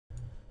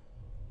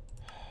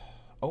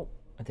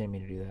I didn't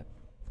mean to do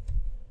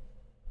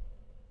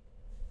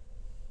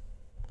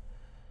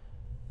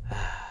that.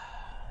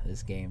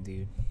 This game,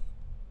 dude.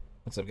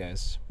 What's up,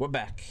 guys? We're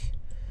back.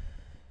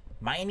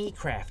 Miami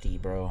Crafty,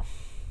 bro.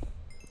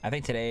 I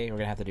think today we're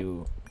gonna have to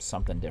do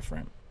something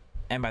different.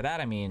 And by that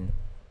I mean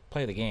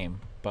play the game,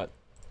 but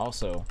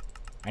also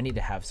I need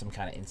to have some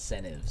kind of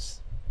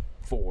incentives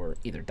for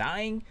either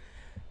dying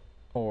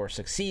or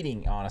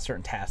succeeding on a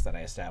certain task that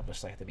I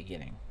established like at the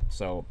beginning.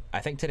 So I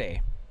think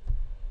today,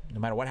 no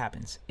matter what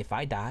happens, if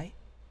I die,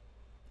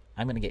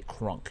 I'm gonna get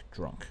drunk.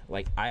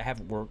 Like I have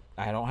work,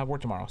 I don't have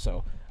work tomorrow,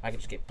 so I can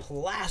just get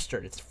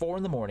plastered. It's 4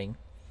 in the morning.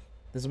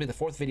 This will be the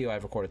 4th video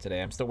I've recorded today.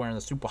 I'm still wearing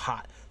the super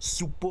hot,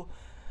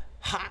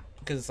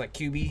 because it's like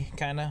QB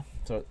kind of,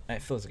 so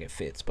it feels like it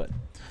fits. But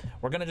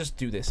we're gonna just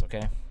do this,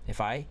 okay? If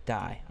I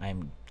die,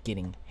 I'm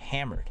getting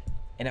hammered,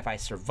 and if I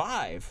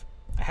survive,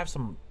 I have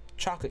some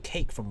chocolate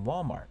cake from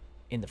Walmart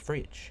in the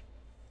fridge.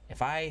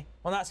 If I,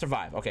 well, not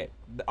survive, okay,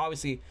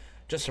 obviously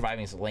just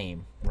surviving is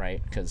lame,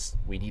 right? Because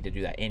we need to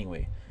do that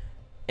anyway.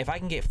 If I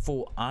can get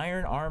full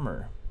iron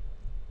armor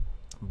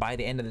by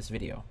the end of this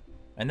video,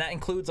 and that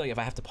includes like if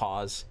I have to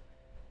pause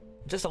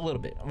just a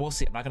little bit, we'll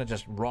see. I'm not gonna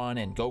just run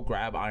and go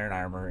grab iron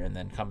armor and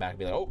then come back and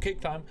be like, oh, cake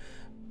time.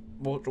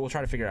 We'll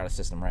try to figure out a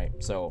system, right?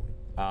 So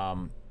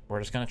we're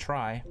just gonna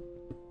try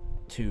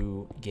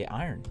to get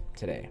iron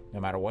today, no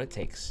matter what it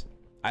takes.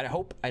 I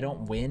hope I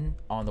don't win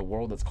on the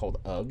world that's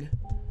called UG,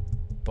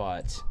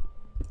 but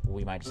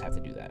we might just have to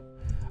do that.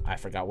 I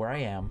forgot where I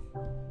am,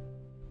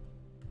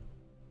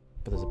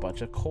 but there's a bunch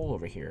of coal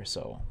over here,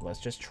 so let's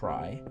just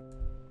try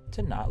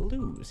to not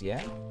lose,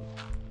 yeah?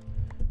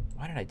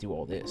 Why did I do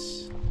all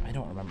this? I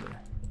don't remember.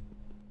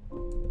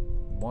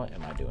 What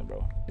am I doing,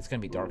 bro? It's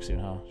gonna be dark soon,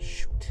 huh?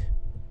 Shoot.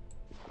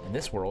 In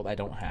this world, I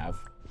don't have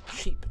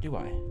sheep, do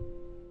I?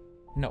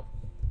 No.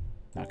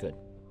 Not good.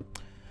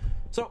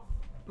 So,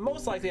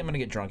 most likely I'm gonna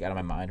get drunk out of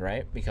my mind,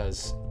 right?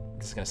 Because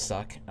this is gonna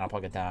suck, and I'll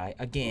probably die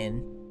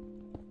again.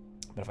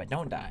 But if I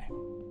don't die,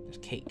 there's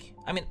cake.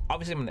 I mean,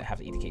 obviously I'm gonna have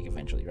to eat the cake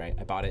eventually, right?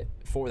 I bought it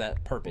for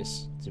that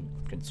purpose, to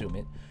consume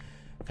it.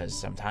 Because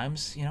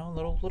sometimes, you know, a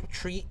little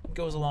treat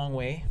goes a long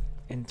way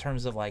in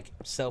terms of like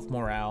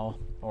self-morale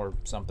or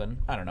something.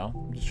 I don't know.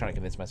 I'm just trying to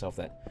convince myself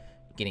that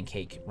getting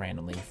cake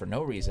randomly for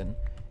no reason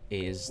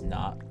is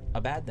not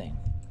a bad thing.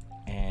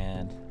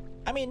 And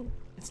I mean,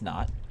 it's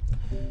not.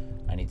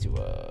 I need to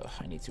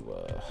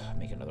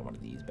make another one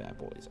of these bad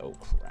boys. Oh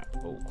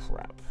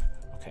crap.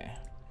 Okay.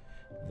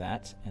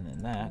 That, and then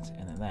that,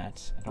 and then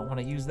that. I don't want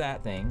to use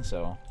that thing,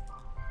 so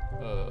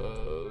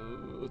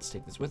let's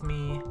take this with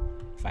me.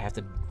 If I have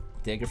to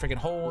dig a freaking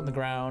hole in the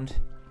ground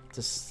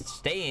to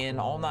stay in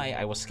all night,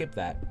 I will skip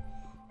that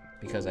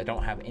because I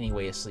don't have any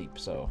way to sleep.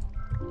 So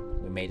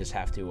we may just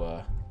have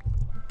to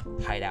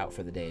hide out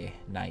for the day,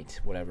 night,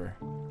 whatever,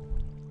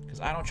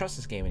 because I don't trust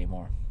this game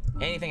anymore.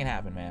 Anything can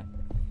happen, man.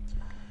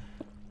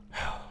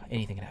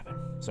 Anything can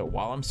happen. So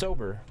while I'm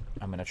sober,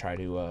 I'm gonna try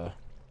to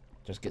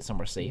just get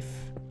somewhere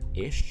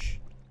safe-ish,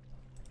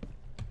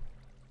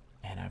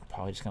 and I'm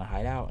probably just gonna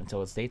hide out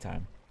until it's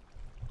daytime.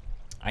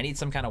 I need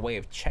some kind of way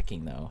of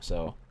checking though,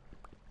 so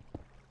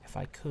if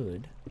I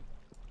could.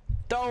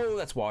 Oh,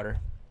 that's water.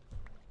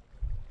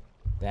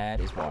 That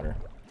is water.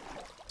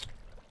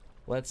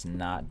 Let's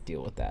not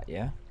deal with that,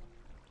 yeah?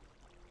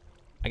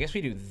 I guess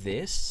we do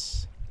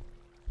this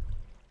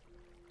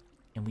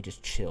and we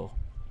just chill.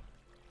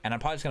 And I'm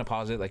probably just gonna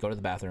pause it, like go to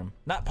the bathroom.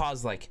 Not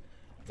pause like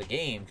the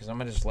game, because I'm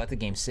gonna just let the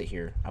game sit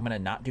here. I'm gonna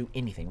not do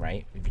anything,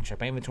 right? You can check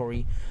my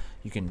inventory,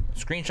 you can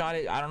screenshot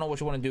it. I don't know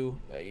what you want to do.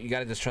 You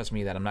gotta just trust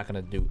me that I'm not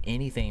gonna do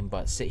anything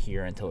but sit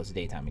here until it's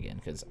daytime again,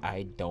 because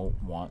I don't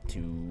want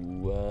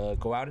to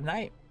go out at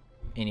night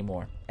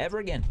anymore, ever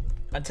again,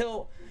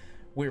 until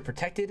we're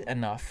protected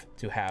enough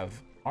to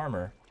have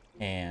armor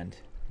and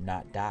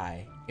not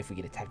die if we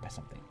get attacked by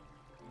something.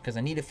 Because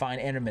I need to find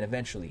Enderman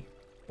eventually,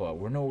 but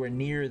we're nowhere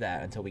near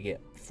that until we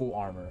get full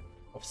armor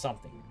of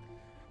something.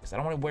 Because I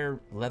don't want to wear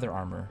leather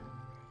armor,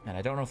 and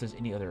I don't know if there's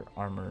any other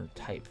armor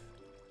type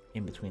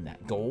in between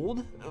that.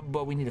 Gold,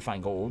 but we need to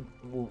find gold,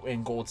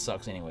 and gold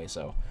sucks anyway,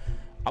 so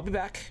I'll be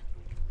back.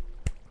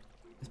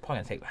 It's probably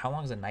gonna take, how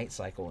long is a night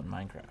cycle in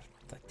Minecraft?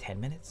 It's like 10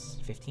 minutes,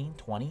 15,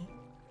 20?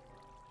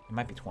 It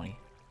might be 20.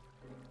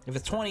 If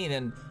it's 20,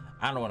 then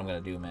I don't know what I'm gonna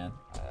do, man.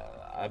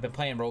 I've been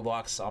playing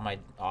Roblox on my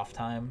off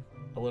time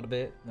a little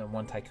bit. The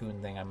one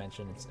tycoon thing I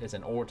mentioned, it's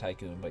an ore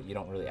tycoon, but you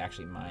don't really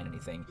actually mine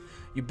anything.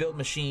 You build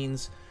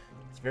machines.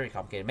 It's very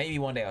complicated. Maybe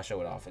one day I'll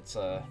show it off. It's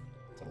a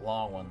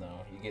long one though.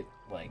 You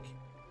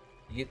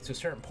get to a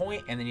certain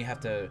point, and then you have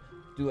to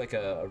do like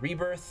a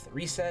rebirth,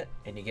 reset,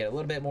 and you get a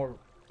little bit more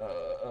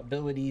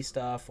ability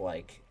stuff,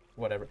 like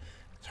whatever.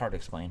 It's hard to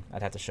explain.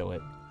 I'd have to show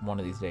it one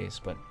of these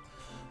days, but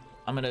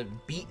I'm gonna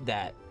beat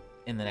that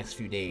in the next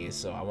few days,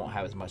 so I won't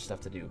have as much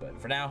stuff to do. But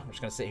for now, I'm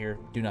just gonna sit here,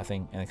 do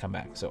nothing, and then come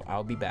back. So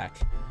I'll be back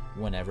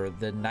whenever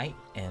the night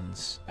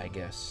ends, I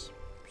guess.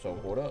 So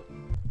hold up.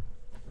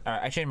 All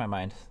right, I changed my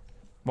mind.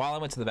 While I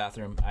went to the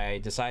bathroom, I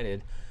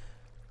decided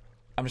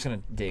I'm just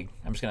gonna dig.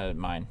 I'm just gonna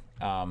mine.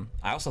 I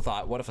also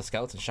thought, what if a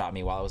skeleton shot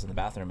me while I was in the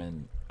bathroom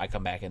and I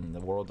come back and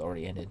the world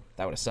already ended?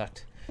 That would have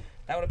sucked.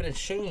 That would have been a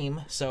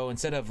shame. So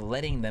instead of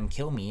letting them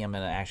kill me, I'm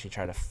gonna actually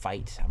try to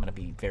fight. I'm gonna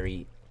be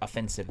very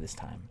offensive this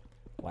time.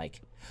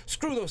 Like,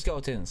 screw those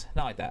skeletons.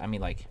 Not like that. I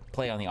mean, like,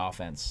 play on the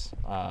offense.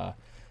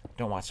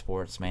 Don't watch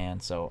sports, man.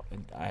 So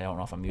I don't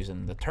know if I'm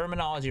using the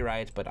terminology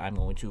right, but I'm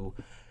going to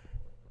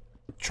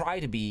try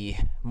to be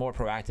more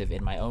proactive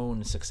in my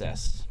own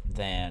success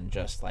than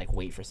just like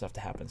wait for stuff to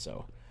happen.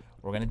 So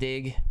we're gonna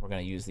dig. We're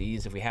gonna use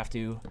these if we have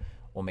to.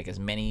 We'll make as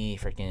many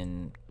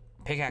freaking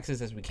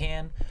pickaxes as we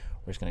can.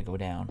 We're just gonna go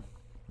down.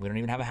 We don't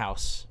even have a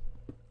house.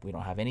 We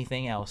don't have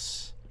anything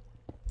else.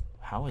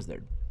 How is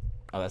there?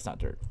 Oh, that's not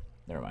dirt.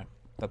 Never mind.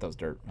 I thought that was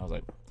dirt. I was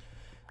like,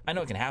 I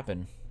know it can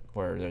happen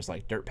where there's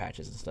like dirt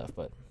patches and stuff,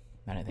 but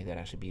I didn't think that'd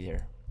actually be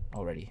there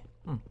already.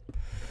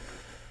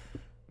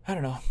 I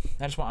don't know.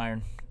 I just want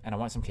iron and I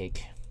want some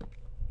cake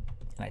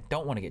and I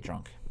don't want to get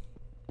drunk.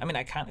 I mean,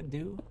 I kind of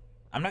do.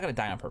 I'm not gonna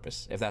die on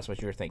purpose if that's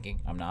what you're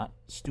thinking. I'm not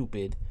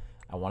stupid.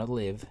 I want to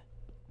live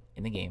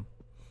in the game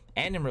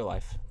and in real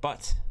life,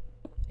 but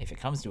if it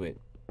comes to it,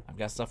 I've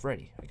got stuff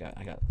ready. I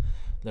got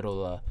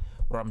little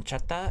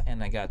ramchata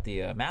and I got the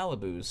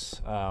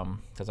Malibus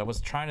because I was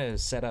trying to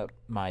set up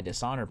my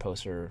Dishonor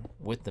poster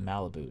with the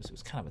Malibus. It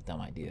was kind of a dumb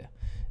idea.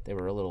 They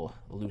were a little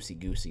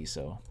loosey-goosey,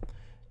 so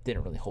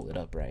didn't really hold it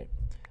up right.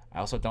 I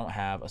also don't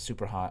have a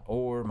Super Hot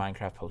or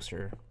Minecraft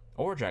poster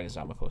or Dragon's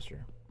Dogma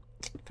poster.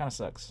 Kind of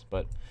sucks,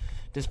 but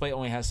display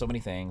only has so many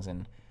things,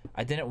 and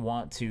I didn't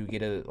want to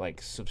get a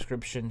like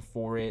subscription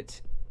for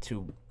it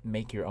to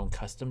make your own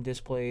custom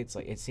display. It's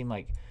like it seemed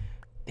like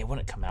they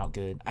wouldn't come out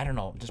good. I don't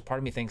know. Just part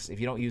of me thinks if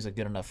you don't use a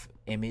good enough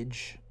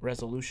image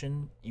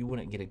resolution, you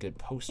wouldn't get a good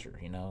poster,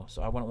 you know?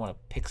 So I wouldn't want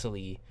a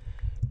pixely,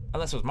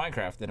 unless it was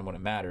Minecraft, then it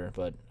wouldn't matter,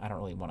 but I don't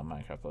really want a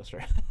Minecraft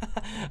poster.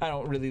 I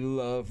don't really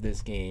love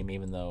this game,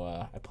 even though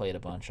I play it a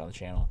bunch on the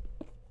channel.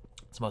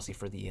 It's mostly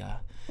for the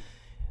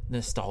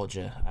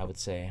nostalgia, I would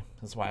say.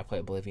 That's why I play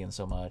Oblivion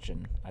so much,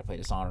 and I play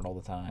Dishonored all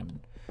the time. And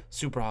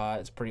Super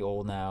Hot, it's pretty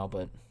old now,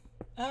 but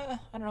I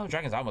don't know.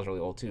 Dragon's Dogma's really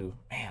old too.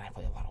 Man, I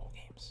play a lot of old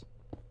games.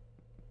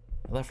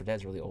 Left 4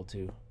 Dead's really old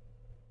too,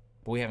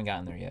 but we haven't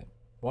gotten there yet.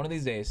 One of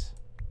these days,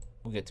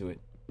 we'll get to it.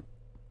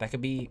 That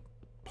could be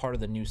part of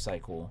the news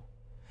cycle,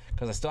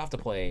 because I still have to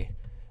play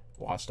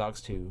Watch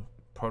Dogs 2,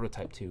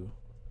 Prototype 2.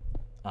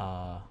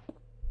 What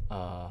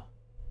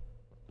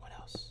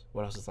else?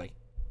 What else is like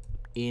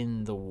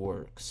in the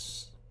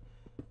works?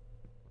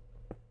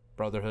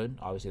 Brotherhood,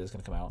 obviously that's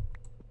gonna come out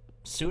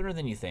sooner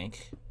than you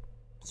think,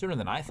 sooner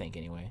than I think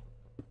anyway.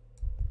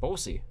 But we'll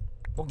see.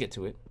 We'll get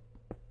to it.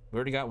 We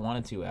already got 1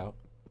 and 2 out.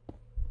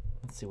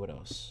 Let's see what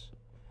else.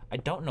 I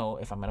don't know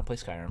if I'm gonna play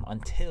Skyrim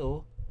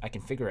until I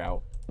can figure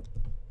out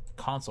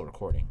console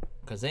recording,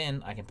 because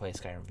then I can play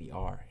Skyrim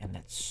VR, and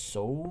that's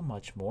so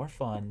much more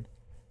fun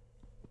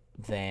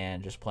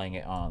than just playing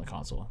it on the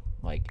console.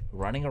 Like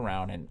running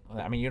around, and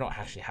I mean you don't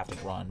actually have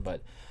to run,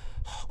 but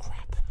oh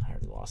crap, I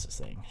already lost this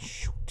thing.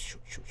 Shoot.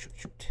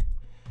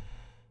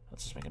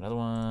 Let's just make another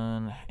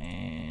one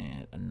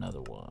and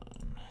another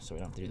one, so we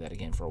don't have to do that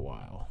again for a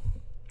while.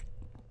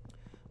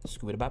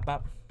 Scuba bop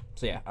bop.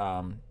 So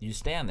yeah, you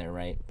stand there,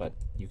 right? But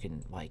you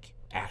can like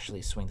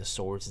actually swing the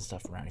swords and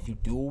stuff around. If you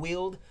dual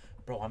wield,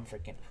 bro, I'm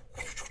freaking.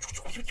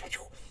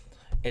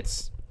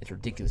 It's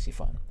ridiculously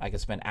fun. I could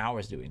spend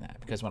hours doing that,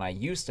 because when I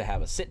used to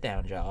have a sit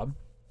down job,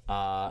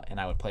 and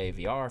I would play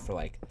VR for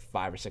like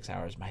 5 or 6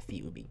 hours, my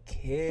feet would be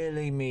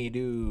killing me,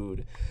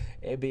 dude.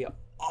 It'd be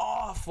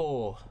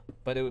awful,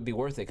 but it would be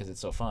worth it because it's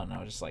so fun. I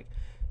would just like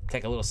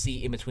take a little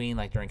seat in between,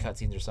 like during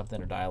cutscenes or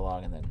something, or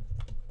dialogue, and then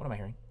what am I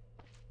hearing?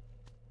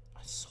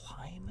 A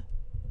slime?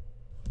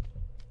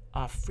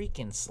 A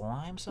freaking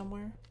slime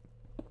somewhere?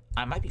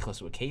 I might be close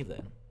to a cave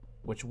then,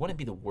 which wouldn't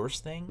be the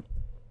worst thing.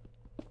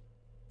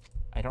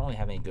 I don't really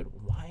have any good.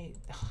 Why?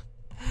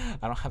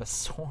 I don't have a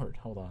sword.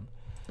 Hold on.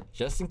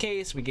 Just in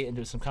case we get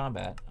into some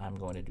combat, I'm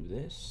going to do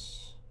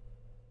this,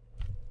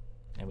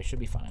 and we should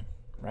be fine,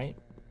 right?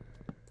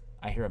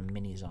 I hear a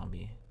mini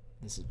zombie.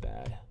 This is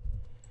bad.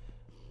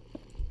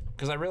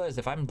 Because I realized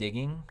if I'm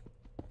digging,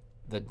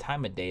 the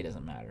time of day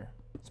doesn't matter,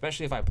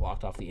 especially if I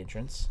blocked off the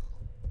entrance.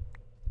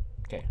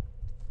 Okay.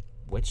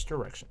 Which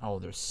direction? Oh,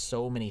 there's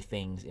so many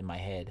things in my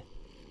head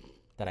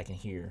that I can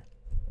hear.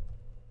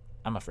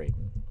 I'm afraid.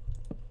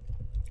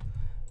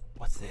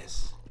 What's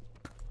this?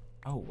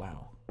 Oh,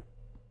 wow.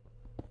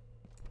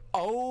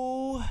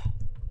 Oh!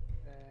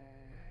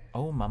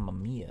 Oh, mamma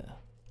mia.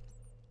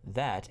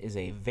 That is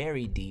a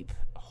very deep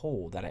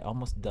hole that I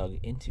almost dug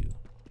into.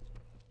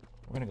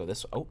 We're gonna go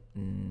this way. Oh,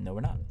 no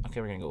we're not.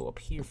 Okay, we're gonna go up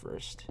here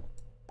first.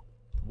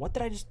 What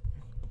did I just...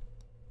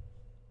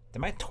 Did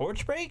my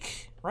torch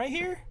break right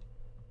here?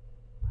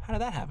 How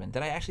did that happen?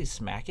 Did I actually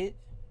smack it?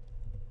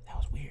 That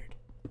was weird.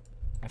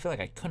 I feel like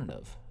I couldn't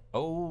have.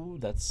 Oh,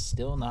 that's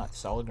still not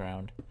solid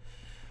ground.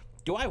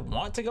 Do I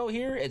want to go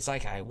here? It's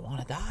like I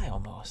want to die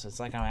almost. It's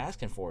like I'm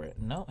asking for it.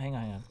 No, hang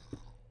on.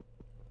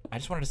 I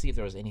just wanted to see if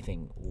there was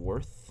anything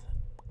worth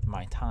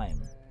my time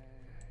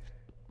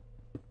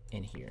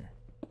in here.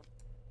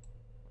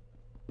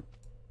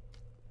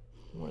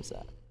 Where's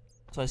that?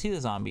 So I see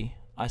the zombie.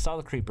 I saw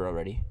the creeper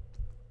already.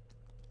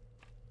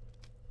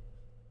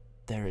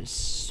 There is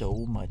so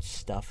much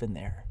stuff in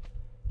there.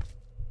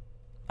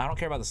 I don't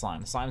care about the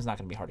slime. The slime's not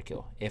going to be hard to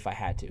kill if I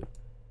had to.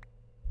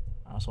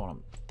 I also want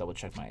to double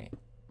check my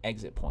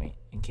exit point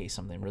in case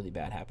something really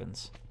bad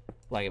happens.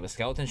 Like if a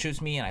skeleton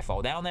shoots me and I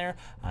fall down there,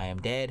 I am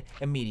dead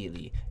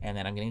immediately. And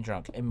then I'm getting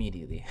drunk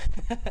immediately.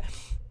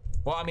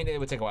 Well, I mean, it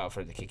would take a while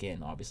for it to kick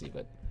in, obviously.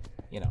 But,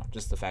 you know,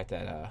 just the fact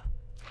that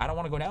I don't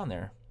want to go down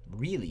there.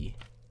 Really?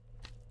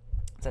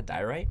 Is that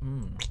diorite?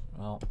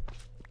 Well,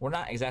 we're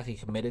not exactly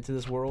committed to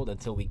this world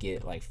until we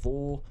get, like,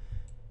 full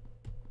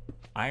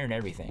iron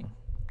everything.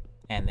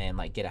 And then,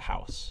 like, get a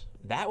house.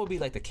 That would be,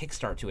 like, the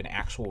kickstart to an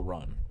actual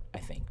run, I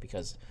think.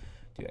 Because,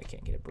 dude, I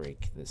can't get a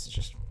break. This is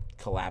just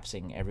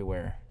collapsing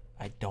everywhere.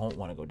 I don't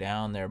want to go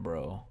down there,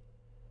 bro.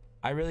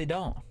 I really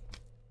don't.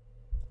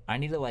 I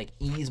need to, like,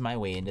 ease my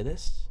way into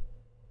this.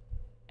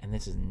 And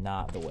this is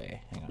not the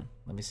way. Hang on.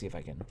 Let me see if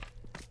I can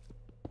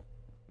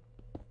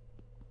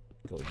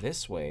go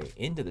this way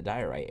into the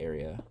diorite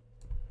area.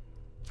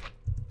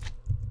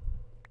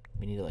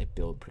 We need to, like,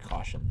 build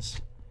precautions.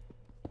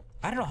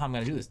 I don't know how I'm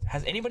gonna do this.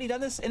 Has anybody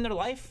done this in their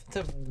life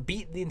to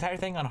beat the entire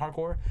thing on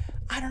hardcore?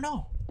 I don't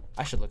know.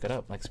 I should look it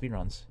up, like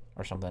speedruns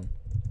or something,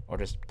 or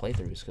just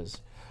playthroughs,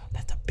 because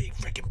that's a big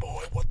freaking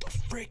boy. What the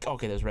frick?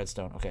 Okay, there's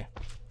redstone. Okay,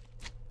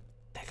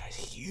 that guy's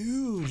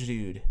huge,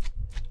 dude.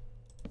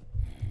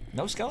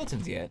 No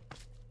skeletons yet,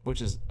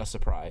 which is a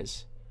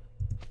surprise.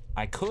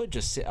 I could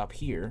just sit up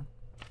here.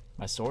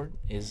 My sword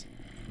is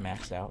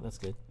maxed out. That's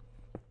good.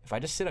 If I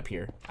just sit up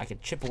here, I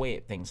could chip away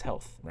at things'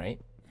 health,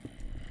 right?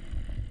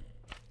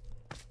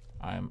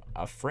 I'm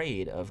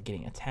afraid of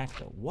getting attacked,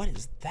 though. What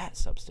is that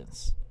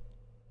substance?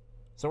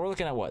 So we're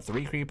looking at what?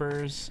 3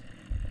 creepers,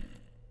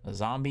 a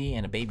zombie,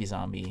 and a baby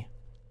zombie,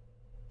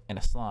 and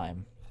a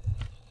slime.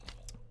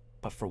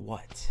 But for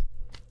what?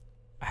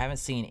 I haven't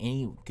seen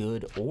any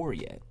good ore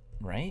yet,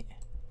 right?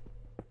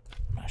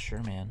 I'm not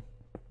sure, man.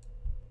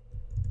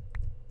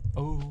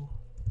 Oh.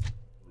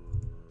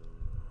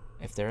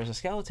 If there is a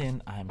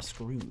skeleton, I'm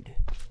screwed.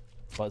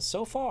 But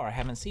so far, I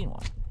haven't seen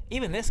one.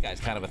 Even this guy's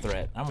kind of a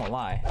threat. I'm gonna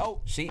lie. Oh,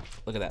 see?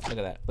 Look at that. Look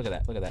at that. Look at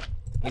that. Look at that.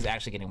 He's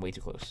actually getting way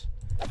too close.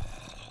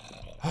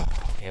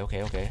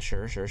 Okay.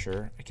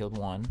 Sure. I killed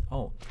one.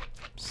 Oh,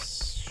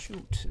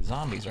 shoot.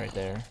 Zombies right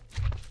there.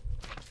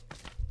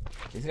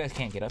 These guys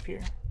can't get up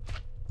here.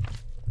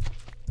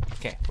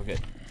 Okay, we're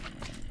good.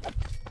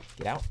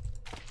 Get out.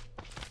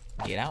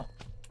 Get out.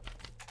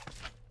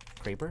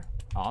 Creeper.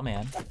 Aw,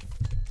 man.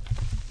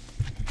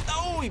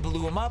 Oh, we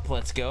blew him up.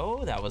 Let's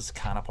go. That was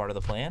kind of part of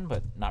the plan,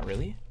 but not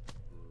really.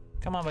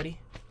 Come on, buddy.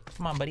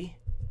 Come on, buddy.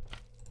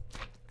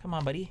 Come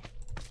on, buddy.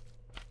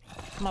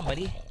 Come on,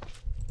 buddy.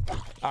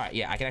 Alright,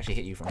 yeah, I can actually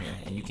hit you from here,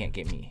 and you can't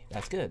get me.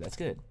 That's good, that's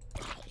good.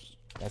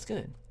 That's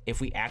good.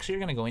 If we actually are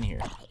going to go in here,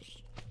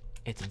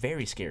 it's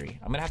very scary.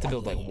 I'm going to have to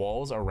build, like,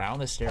 walls around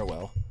the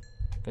stairwell,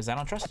 because I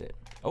don't trust it.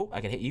 Oh,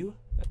 I can hit you?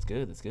 That's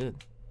good, that's good.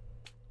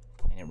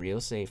 Playing it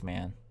real safe,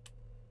 man.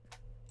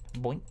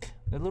 Boink.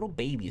 They're little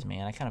babies,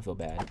 man. I kind of feel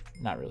bad.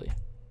 Not really.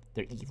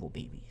 They're evil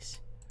babies.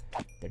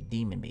 They're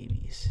demon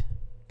babies.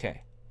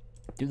 Okay.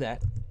 Do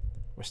that.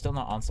 We're still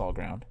not on solid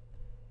ground.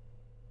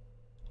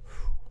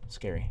 Whew,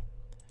 scary.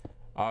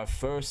 Our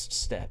first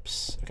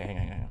steps. Okay,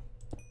 hang on.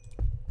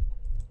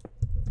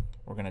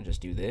 We're gonna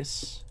just do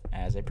this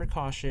as a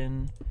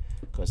precaution,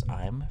 because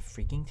I'm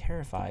freaking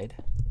terrified.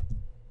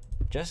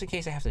 Just in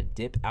case I have to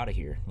dip out of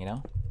here, you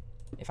know?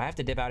 If I have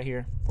to dip out of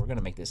here, we're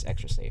gonna make this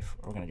extra safe.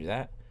 We're gonna do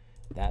that,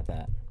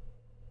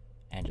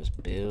 and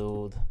just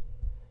build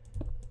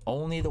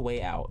only the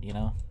way out, you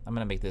know? I'm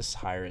gonna make this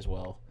higher as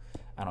well.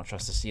 I don't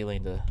trust the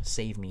ceiling to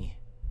save me.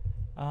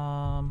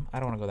 I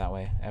don't want to go that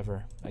way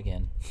ever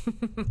again.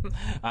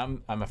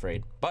 I'm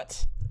afraid,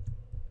 but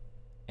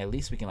at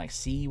least we can like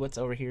see what's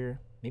over here.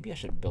 Maybe I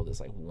should build this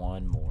like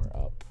one more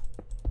up,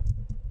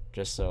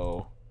 just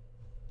so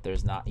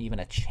there's not even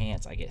a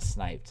chance I get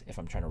sniped if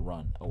I'm trying to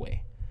run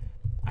away.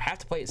 I have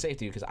to play it safe,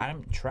 dude, because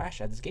I'm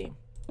trash at this game.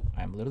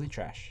 I'm literally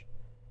trash.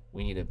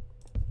 We need to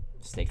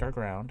stake our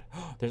ground.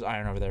 There's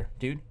iron over there,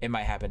 dude. It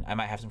might happen. I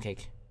might have some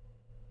cake.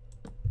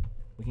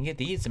 We can get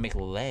these to make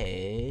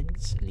leads,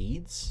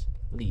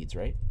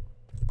 right?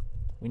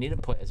 We need to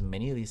put as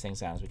many of these things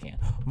down as we can.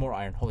 More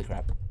iron. Holy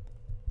crap.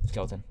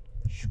 Skeleton.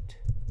 Shoot.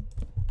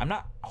 I'm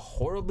not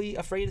horribly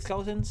afraid of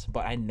skeletons,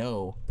 but I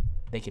know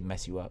they can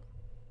mess you up.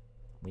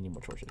 We need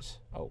more torches.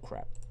 Oh,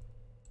 crap.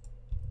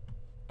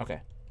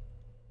 Okay.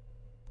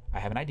 I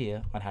have an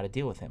idea on how to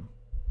deal with him.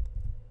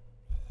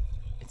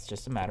 It's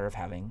just a matter of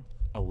having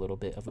a little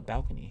bit of a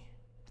balcony.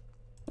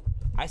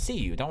 I see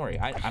you. Don't worry.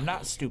 I'm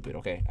not stupid,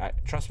 okay?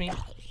 Trust me.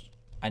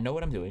 I know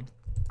what I'm doing.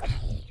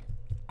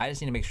 I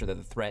just need to make sure that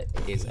the threat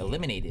is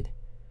eliminated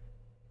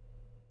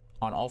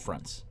on all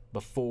fronts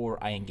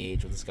before I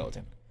engage with the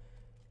skeleton.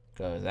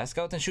 Because that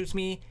skeleton shoots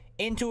me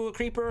into a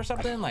creeper or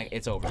something, like,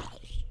 it's over.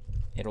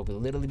 It'll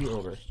literally be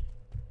over.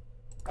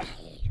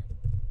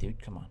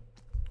 Dude, come on.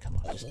 Come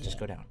on. Just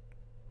go down.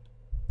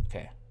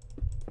 Okay.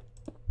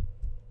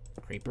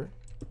 Creeper.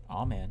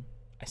 Oh man.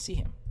 I see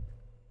him.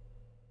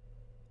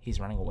 He's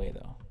running away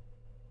though.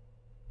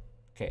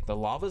 Okay, the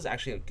lava is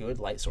actually a good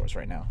light source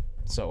right now,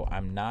 so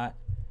I'm not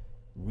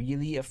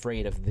really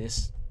afraid of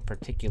this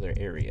particular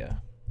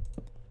area.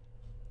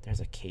 There's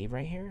a cave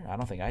right here? I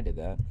don't think I did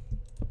that.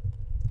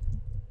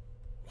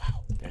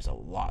 Wow, there's a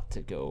lot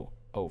to go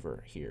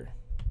over here.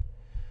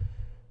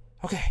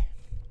 Okay.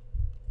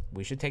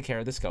 We should take care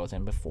of the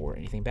skeleton before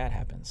anything bad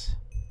happens.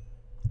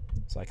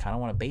 So I kind of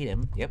want to bait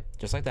him. Yep,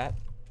 just like that.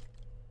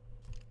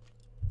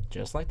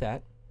 Just like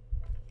that.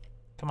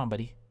 Come on,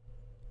 buddy.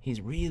 He's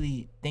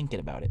really thinking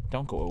about it.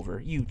 Don't go over.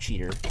 You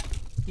cheater.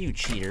 You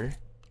cheater.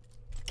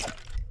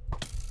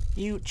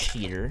 You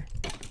cheater.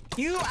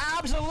 You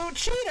absolute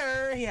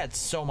cheater! He had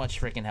so much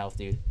freaking health,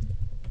 dude.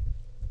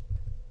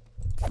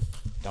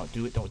 Don't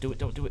do it, don't do it,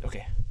 don't do it.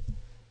 Okay.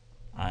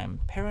 I'm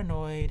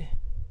paranoid.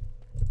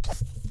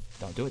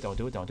 Don't do it, don't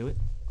do it, don't do it.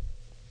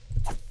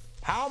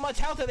 How much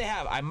health do they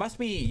have? I must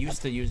be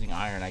used to using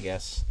iron, I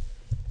guess.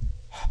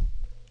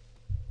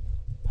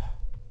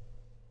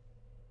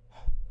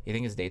 You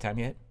think it's daytime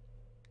yet?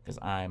 Because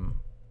I'm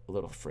a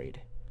little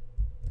afraid.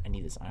 I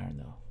need this iron,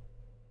 though.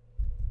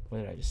 What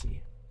did I just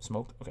see?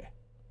 Smoke? Okay.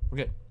 We're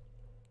good.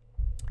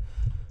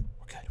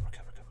 We're good, we're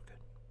good, we're good, we're good.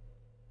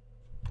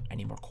 I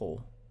need more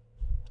coal.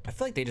 I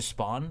feel like they just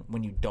spawn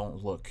when you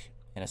don't look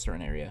in a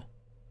certain area.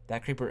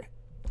 That creeper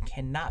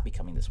cannot be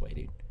coming this way,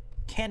 dude.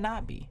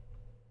 Cannot be.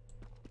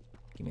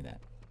 Give me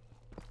that.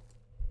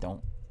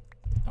 Don't.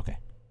 Okay.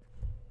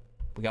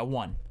 We got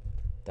one.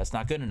 That's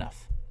not good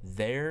enough.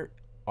 There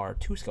are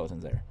two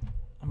skeletons there.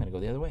 I'm gonna go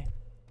the other way.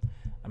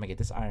 I'm gonna get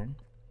this iron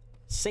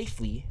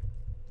safely.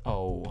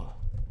 Oh.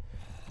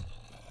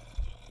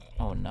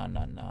 Oh, no,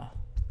 no, no.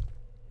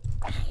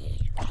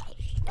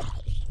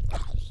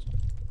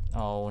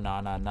 Oh,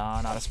 no, no,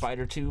 no. Not a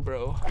spider too,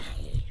 bro.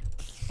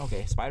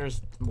 Okay,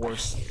 spider's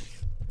worse.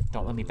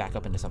 Don't let me back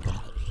up into something.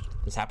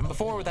 This happened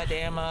before with that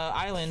damn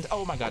island.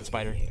 Oh my god,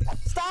 spider.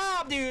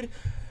 Stop, dude!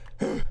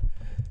 I'm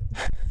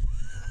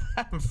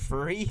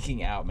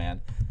freaking out,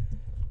 man.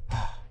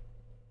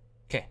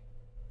 Okay.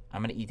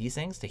 I'm gonna eat these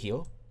things to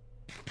heal.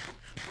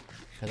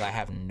 Because I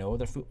have no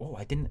other food. Oh,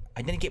 I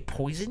didn't get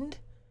poisoned?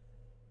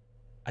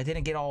 I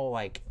didn't get all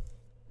like,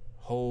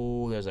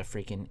 oh, there's a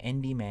freaking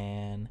Endy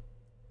man.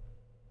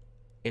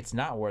 It's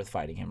not worth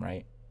fighting him,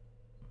 right?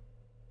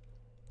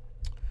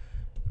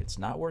 It's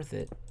not worth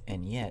it,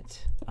 and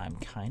yet I'm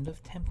kind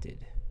of tempted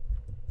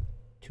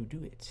to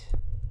do it.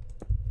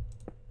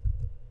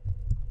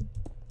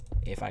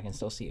 If I can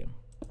still see him.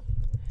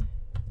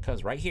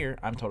 Because right here,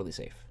 I'm totally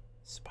safe.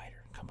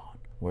 Spider, come on.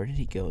 Where did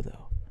he go,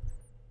 though?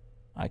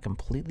 I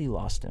completely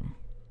lost him.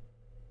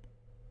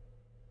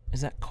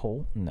 Is that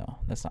coal? No,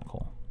 that's not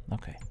coal.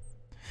 Okay.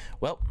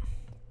 Well,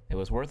 it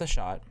was worth a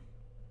shot.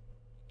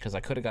 Because I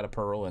could have got a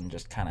pearl and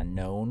just kind of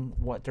known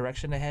what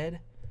direction to head.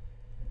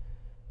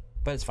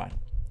 But it's fine.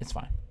 It's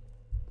fine.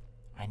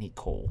 I need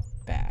coal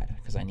bad.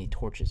 Because I need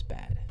torches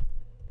bad.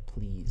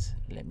 Please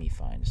let me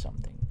find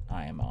something.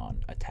 I am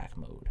on attack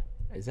mode.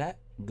 Is that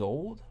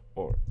gold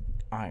or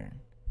iron?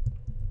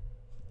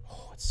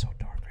 Oh, it's so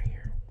dark right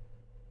here.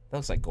 That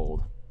looks like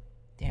gold.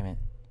 Damn it.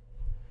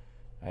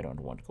 I don't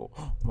want gold.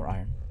 More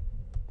iron.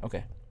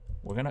 Okay.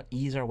 We're gonna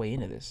ease our way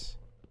into this.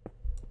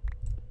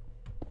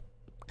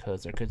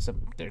 Because there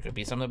could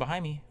be something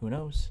behind me. Who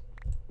knows?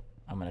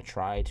 I'm gonna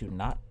try to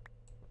not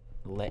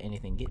let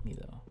anything get me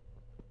though.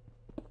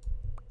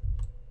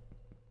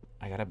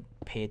 I gotta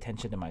pay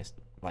attention to my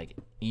like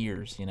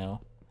ears, you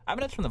know. I'm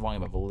gonna turn the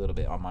volume up a little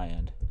bit on my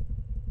end.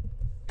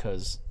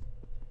 Because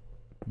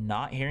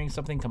not hearing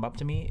something come up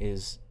to me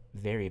is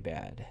very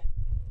bad.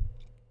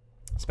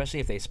 Especially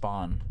if they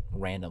spawn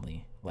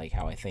randomly, like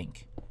how I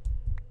think.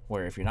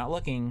 Where if you're not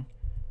looking,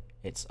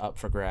 it's up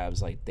for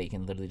grabs. Like they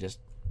can literally just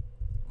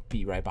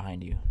be right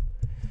behind you.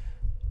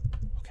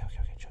 Okay,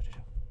 chill.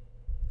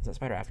 Is that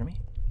spider after me?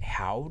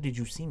 How did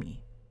you see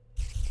me?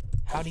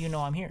 How do you know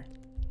I'm here?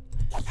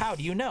 How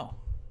do you know?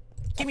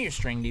 Give me your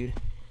string, dude.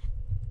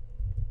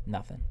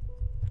 Nothing.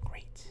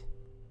 Great.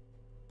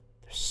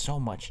 There's so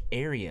much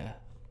area,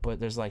 but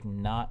there's like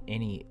not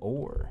any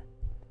ore.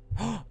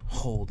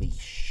 Holy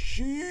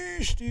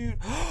sheesh, dude.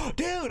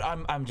 Dude,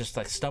 I'm just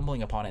like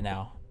stumbling upon it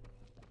now.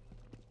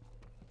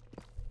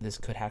 This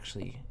could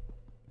actually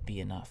be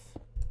enough.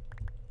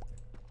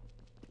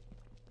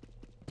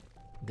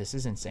 This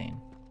is insane.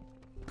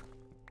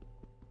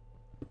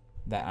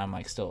 That I'm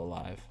like still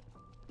alive.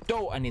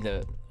 Oh, I need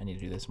to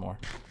do this more.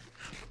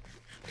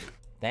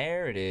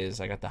 There it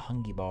is. I got the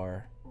Hungy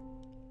bar.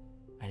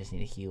 I just need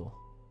to heal.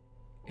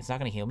 It's not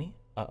gonna heal me?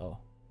 Uh-oh.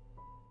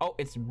 Oh,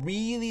 it's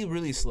really,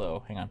 really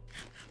slow. Hang on.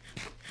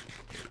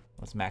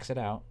 Let's max it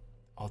out.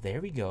 Oh,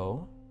 there we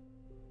go.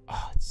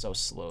 Oh, it's so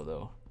slow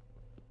though.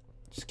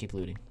 Just keep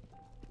looting.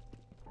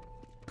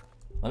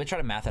 Let me try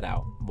to math it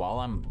out while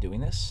I'm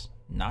doing this.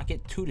 Not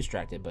get too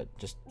distracted, but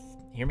just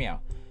hear me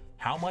out.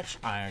 How much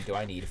iron do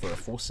I need for a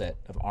full set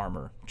of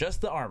armor?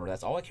 Just the armor.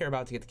 That's all I care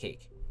about to get the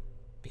cake.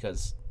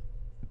 Because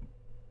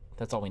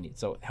that's all we need.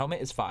 So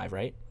helmet is 5,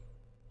 right?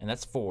 And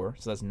that's 4.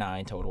 So that's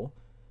 9 total.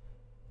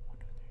 1,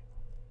 2, 3,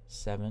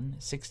 7,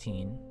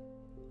 16.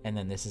 And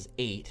then this is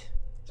 8.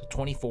 So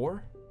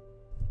 24,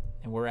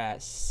 and we're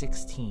at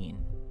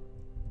 16.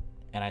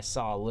 And I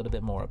saw a little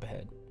bit more up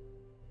ahead.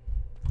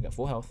 We got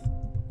full health.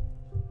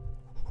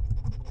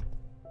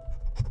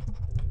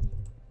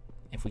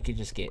 If we could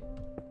just get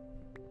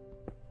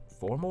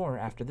 4 more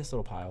after this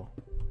little pile,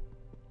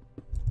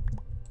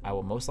 I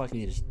will most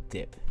likely just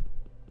dip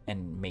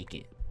and make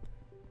it.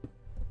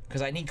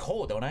 Because I need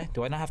coal, don't I?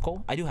 Do I not have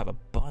coal? I do have a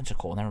bunch of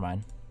coal. Never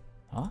mind.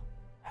 Huh?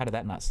 How did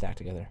that not stack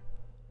together?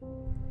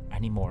 I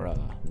need more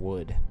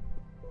wood.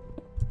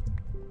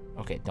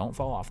 Okay, don't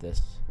fall off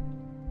this.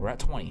 We're at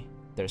 20.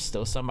 There's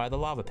still some by the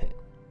lava pit.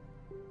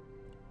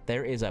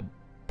 There is a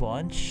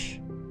bunch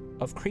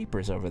of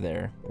creepers over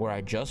there where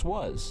I just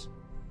was.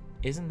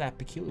 Isn't that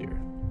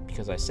peculiar?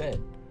 Because I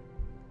said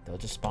they'll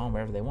just spawn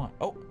wherever they want.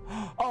 Oh,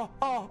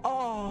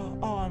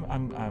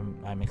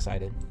 I'm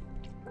excited.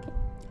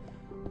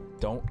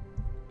 Don't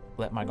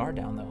let my guard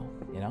down though,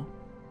 you know?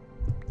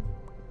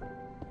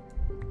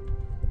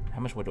 How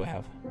much wood do I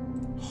have?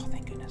 Oh,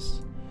 thank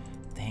goodness.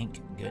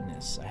 Thank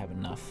goodness I have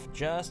enough,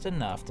 just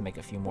enough to make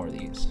a few more of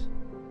these.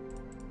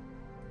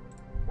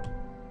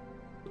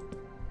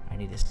 I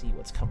need to see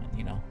what's coming,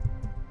 you know?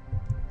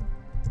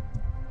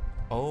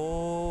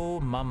 Oh,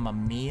 mamma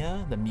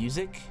mia, the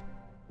music.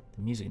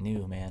 The music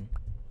new, man.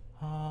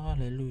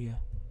 Hallelujah.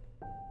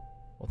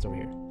 What's over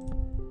here?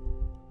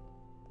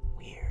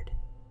 Weird.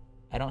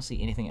 I don't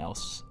see anything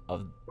else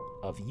of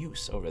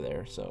use over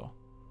there, so.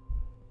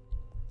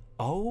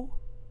 Oh,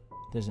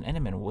 there's an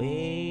enderman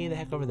way the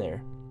heck over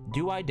there.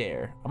 Do I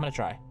dare? I'm gonna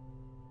try.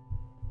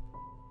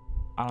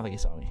 I don't think he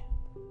saw me.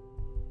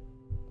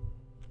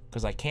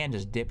 Because I can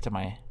just dip to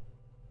my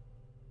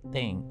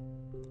thing.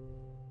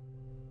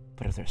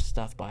 But if there's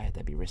stuff by it,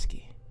 that'd be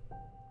risky.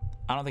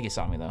 I don't think he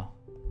saw me though.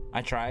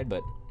 I tried,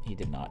 but he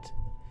did not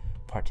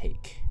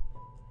partake.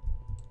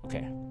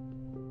 Okay.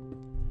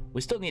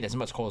 We still need as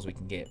much coal as we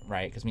can get,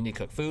 right? Because we need to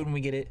cook food when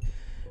we get it.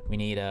 We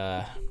need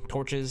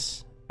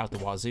torches out the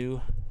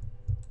wazoo.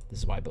 This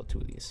is why I built 2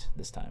 of these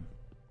this time.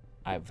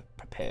 I've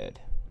prepared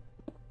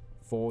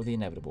for the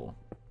inevitable.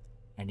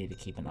 I need to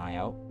keep an eye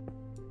out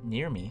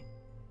near me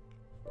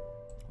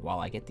while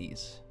I get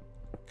these,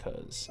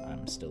 because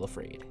I'm still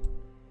afraid.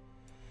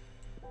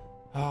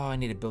 Oh, I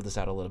need to build this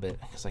out a little bit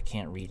because I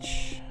can't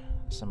reach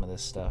some of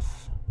this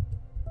stuff.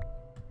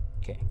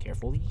 Okay,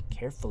 carefully,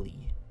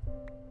 carefully.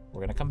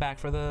 We're gonna come back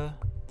for the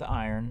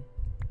iron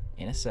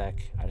in a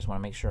sec. I just want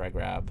to make sure I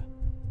grab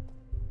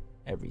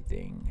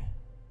everything.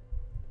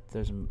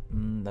 There's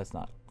that's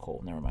not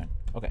coal. Never mind.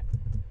 Okay,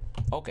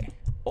 okay,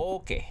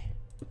 okay.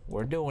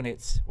 We're doing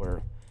it.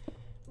 We're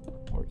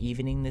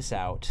evening this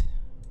out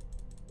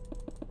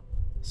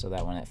so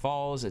that when it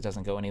falls, it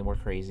doesn't go anywhere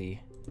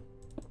crazy.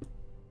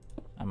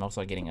 I'm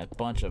also getting a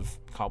bunch of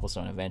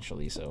cobblestone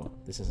eventually, so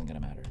this isn't gonna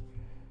matter.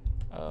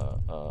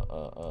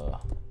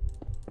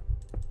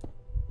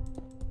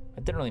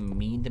 I didn't really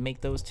mean to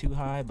make those too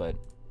high, but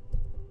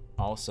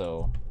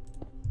also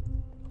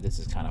this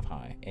is kind of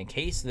high. In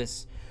case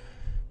this,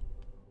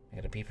 I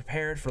gotta be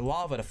prepared for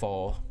lava to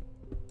fall,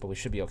 but we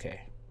should be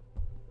okay.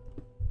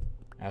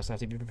 I also have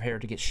to be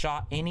prepared to get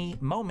shot any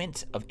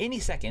moment of any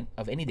second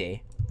of any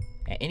day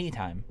at any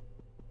time.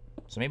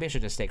 So maybe I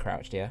should just stay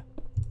crouched, yeah?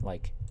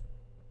 Like,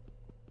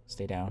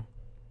 stay down.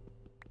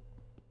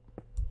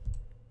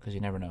 Because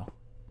you never know.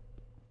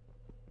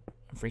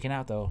 I'm freaking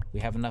out though. We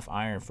have enough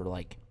iron for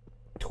like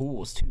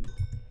tools too,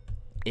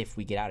 if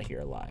we get out of here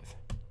alive,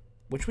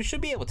 which we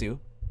should be able to.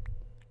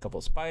 A couple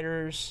of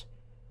spiders.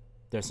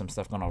 There's some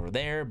stuff going over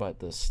there, but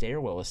the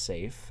stairwell is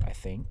safe, I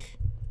think.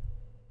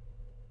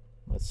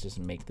 Let's just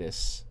make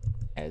this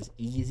as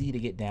easy to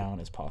get down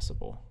as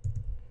possible.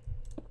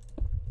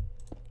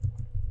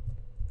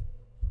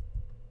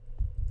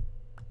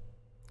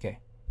 Okay,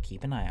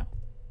 keep an eye out.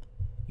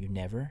 You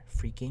never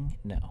freaking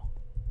know.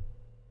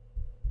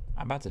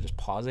 I'm about to just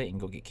pause it and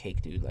go get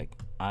cake, dude. Like,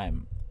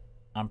 I'm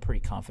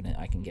pretty confident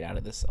I can get out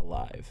of this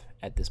alive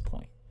at this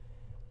point.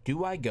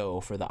 Do I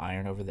go for the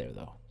iron over there,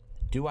 though?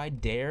 Do I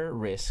dare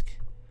risk,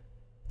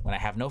 when I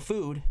have no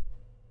food,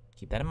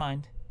 keep that in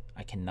mind,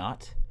 I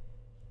cannot,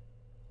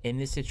 in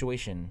this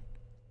situation,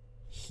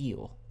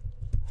 heal.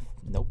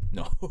 Nope,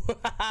 no.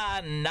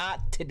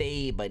 Not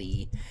today,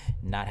 buddy.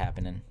 Not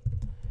happening.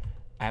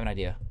 I have an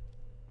idea.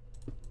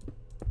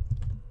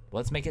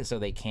 Let's make it so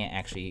they can't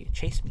actually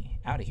chase me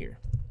out of here.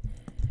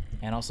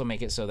 And also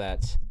make it so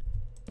that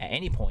at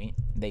any point,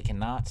 they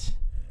cannot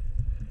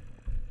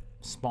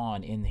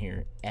spawn in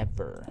here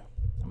ever.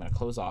 I'm gonna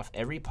close off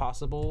every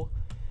possible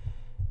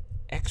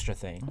extra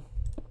thing.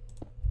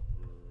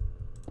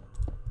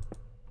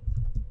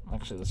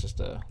 Actually, let's just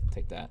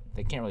take that.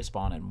 They can't really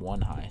spawn in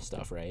one high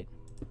stuff, right?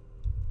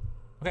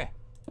 Okay.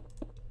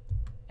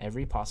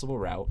 Every possible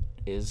route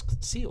is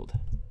sealed.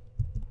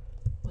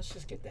 Let's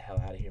just get the hell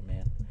out of here,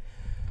 man.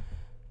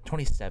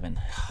 27.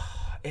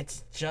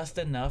 It's just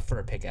enough for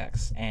a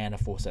pickaxe and a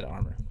full set of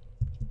armor,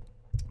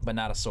 but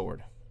not a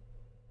sword.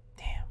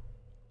 Damn.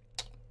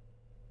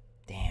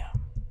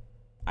 Damn.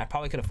 I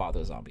probably could have fought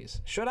those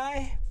zombies. Should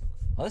I?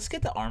 Let's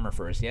get the armor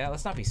first, yeah?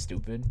 Let's not be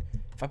stupid.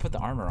 If I put the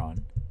armor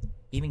on,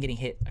 even getting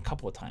hit a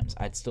couple of times,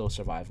 I'd still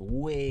survive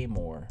way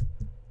more.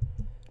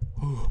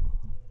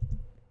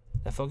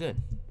 That felt good.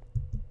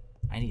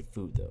 I need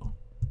food though,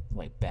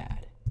 like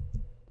bad.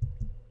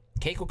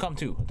 Cake will come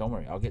too. Don't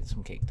worry, I'll get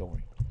some cake. Don't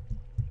worry.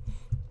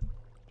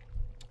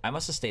 I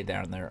must have stayed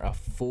down there a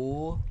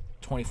full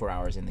 24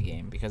 hours in the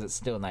game because it's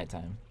still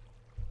nighttime.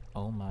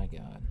 Oh my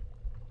god.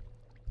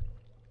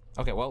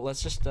 Okay, well,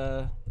 let's just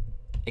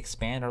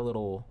expand our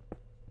little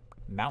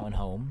mountain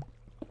home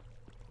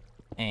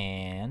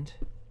and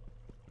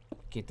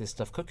get this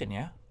stuff cooking,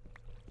 yeah?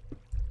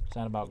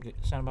 Sound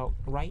about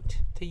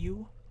right to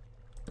you?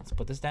 Let's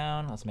put this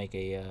down. Let's make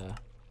a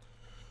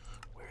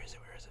where is it?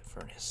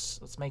 Furnace.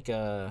 Let's make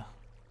a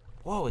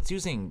whoa, it's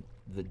using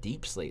the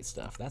deep slate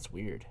stuff. That's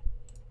weird.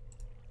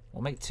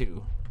 We'll make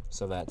 2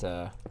 so that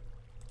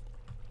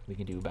we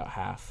can do about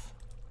half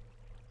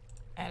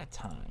at a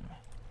time.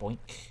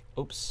 Boink.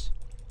 Oops.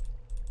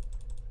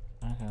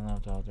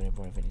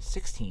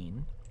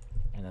 16.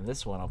 And then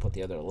this one I'll put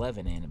the other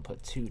 11 in and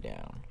put 2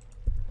 down.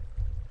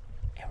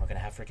 And we're gonna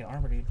have freaking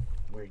armor, dude.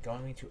 We're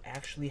going to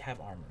actually have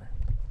armor.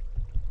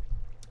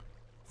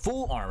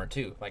 Full armor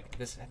too. Like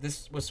this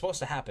was supposed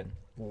to happen.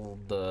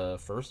 The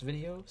first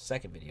video?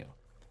 Second video.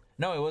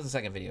 No, it was the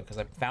second video because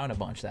I found a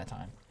bunch that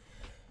time.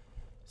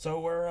 So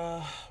we're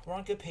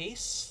on good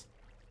pace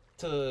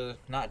to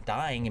not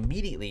dying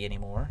immediately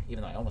anymore,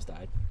 even though I almost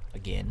died.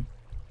 Again.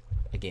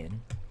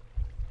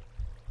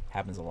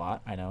 Happens a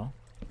lot, I know.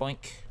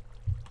 Boink.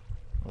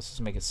 Let's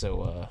just make it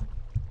so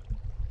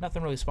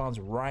nothing really spawns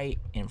right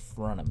in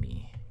front of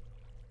me.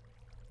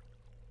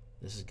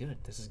 This is good.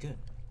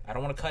 I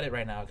don't want to cut it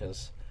right now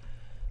because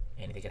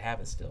anything could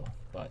happen still,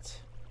 but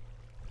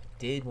I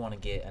did want to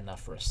get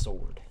enough for a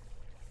sword.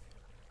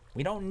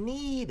 We don't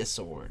need a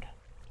sword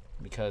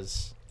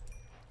because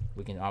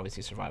we can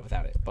obviously survive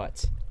without it,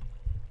 but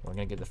we're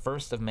gonna get the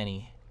first of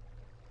many.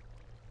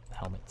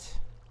 Helmet.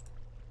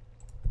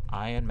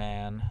 Iron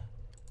Man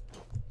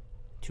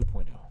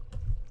 2.0.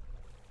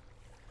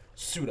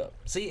 Suit up.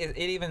 See, it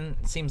even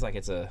seems like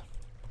it's a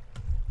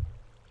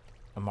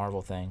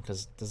Marvel thing,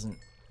 because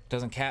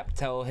doesn't Cap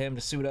tell him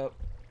to suit up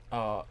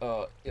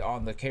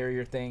on the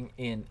carrier thing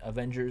in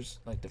Avengers,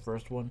 like the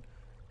first one?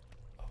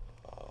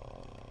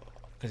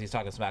 Because he's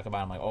talking smack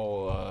about him, like,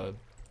 oh,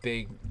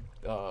 big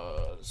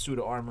suit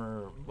of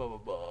armor, blah blah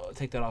blah,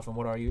 take that off, and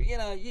what are you? You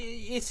know,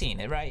 you've seen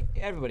it, right?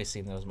 Everybody's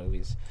seen those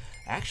movies.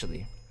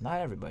 Actually,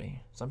 not everybody.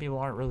 Some people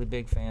aren't really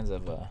big fans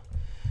of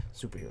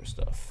superhero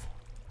stuff,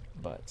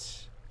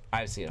 but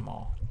I've seen them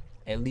all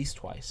at least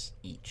twice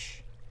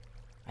each,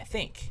 I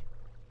think.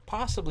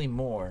 Possibly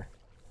more.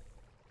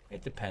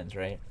 It depends,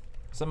 right?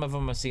 Some of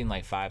them I've seen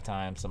like 5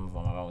 times, some of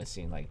them I've only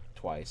seen like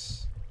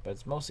twice, but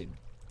it's mostly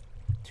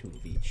 2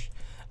 of each.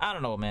 I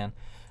don't know, man.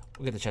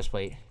 We'll get the chest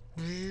plate.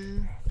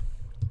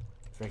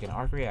 Freaking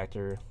arc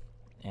reactor,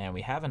 and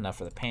we have enough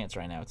for the pants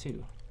right now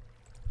too.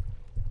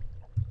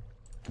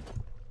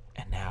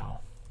 And now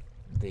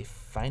the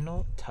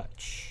final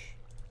touch.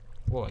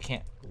 Whoa, I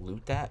can't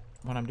loot that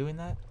when I'm doing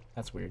that?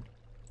 That's weird.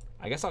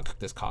 I guess I'll cook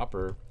this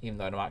copper even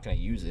though I'm not gonna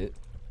use it.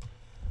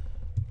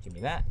 Give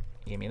me that.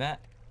 Give me that.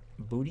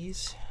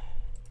 Booties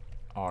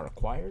are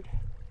acquired.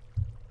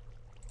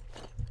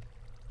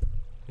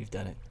 We've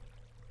done it.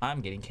 I'm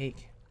getting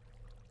cake.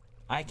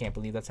 I can't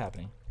believe that's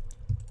happening.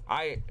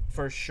 I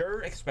for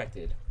sure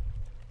expected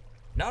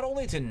not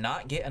only to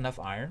not get enough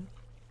iron.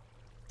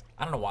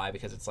 I don't know why,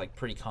 because it's like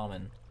pretty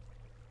common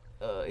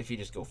if you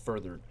just go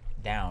further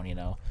down, you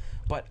know.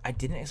 But I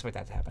didn't expect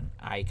that to happen.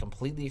 I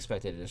completely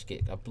expected to just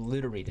get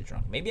obliterated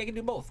drunk. Maybe I can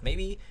do both.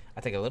 Maybe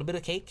I take a little bit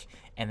of cake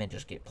and then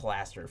just get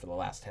plastered for the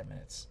last 10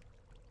 minutes.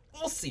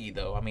 We'll see,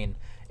 though. I mean,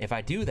 if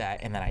I do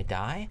that and then I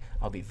die,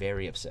 I'll be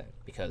very upset,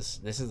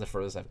 because this is the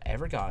furthest I've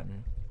ever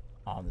gotten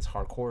on this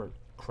hardcore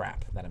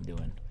crap that I'm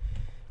doing.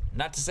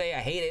 Not to say I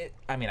hate it.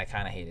 I mean, I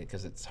kind of hate it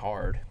because it's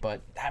hard.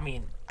 But, I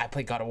mean, I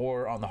played God of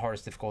War on the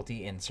hardest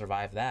difficulty and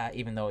survived that,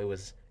 even though it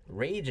was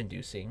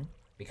rage-inducing,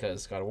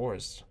 because God of War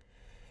is...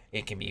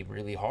 it can be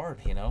really hard,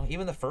 you know?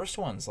 Even the first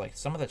ones, like,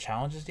 some of the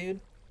challenges, dude,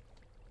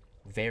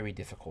 very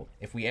difficult.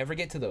 If we ever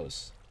get to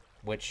those,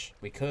 which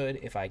we could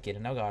if I get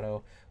an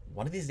Elgato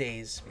one of these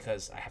days,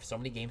 because I have so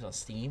many games on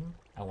Steam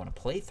I want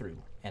to play through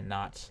and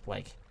not,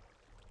 like,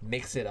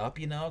 mix it up,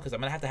 you know? Because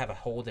I'm going to have a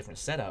whole different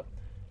setup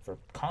for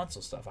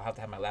console stuff. I'll have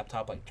to have my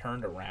laptop, like,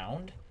 turned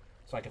around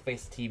so I can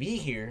face the TV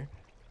here,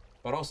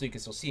 but also you can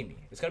still see me.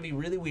 It's going to be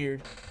really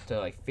weird to,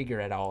 like, figure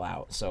it all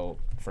out. So,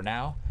 for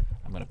now,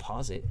 I'm going to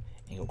pause it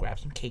and go grab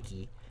some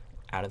cakey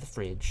out of the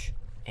fridge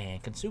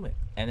and consume it,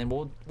 and then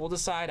we'll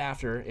decide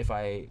after if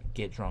I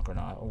get drunk or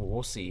not.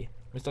 We'll see.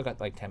 We still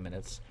got like 10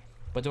 minutes,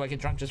 but do I get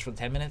drunk just for the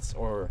 10 minutes,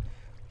 or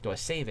do I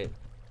save it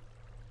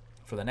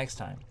for the next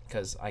time?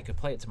 Because I could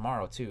play it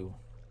tomorrow too,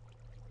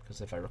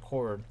 because if I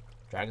record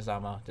Dragon's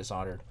Dogma,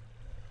 Dishonored,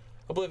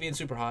 Oblivion,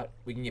 Super Hot,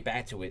 we can get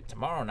back to it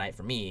tomorrow night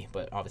for me,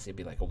 but obviously it'd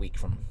be like a week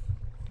from,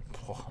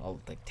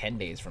 like 10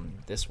 days from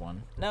this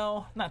one.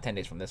 No, not 10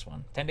 days from this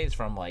one. 10 days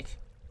from like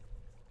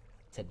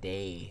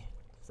today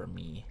for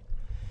me.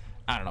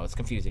 I don't know, it's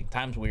confusing.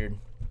 Time's weird.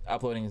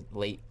 Uploading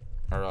late,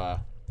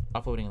 or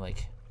uploading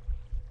like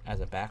as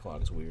a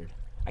backlog is weird.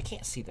 I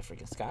can't see the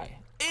freaking sky.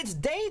 It's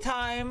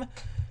daytime.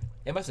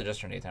 It must have just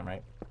turned daytime,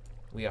 right?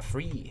 We are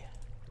free.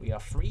 We are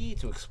free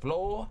to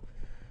explore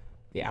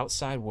the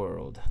outside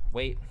world.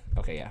 Wait.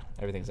 Okay, yeah.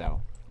 Everything's out.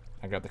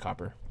 I grabbed the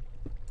copper.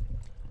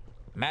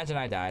 Imagine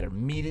I died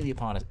immediately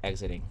upon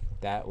exiting.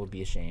 That would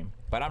be a shame.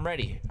 But I'm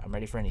ready. I'm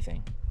ready for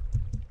anything.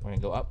 We're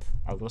gonna go up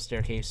our little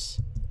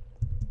staircase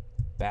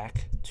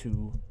back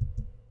to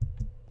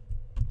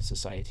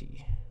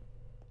society.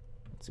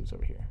 Let's see what's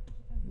over here.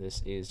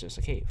 This is just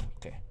a cave.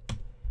 Okay.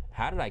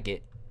 How did I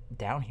get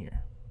down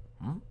here?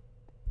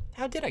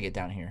 How did I get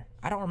down here?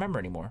 I don't remember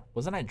anymore.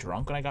 Wasn't I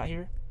drunk when I got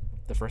here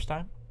the first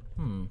time?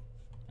 I'm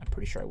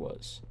pretty sure I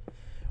was.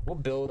 We'll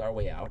build our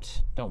way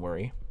out. Don't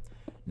worry.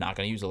 Not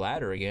gonna use a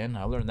ladder again.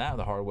 I learned that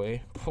the hard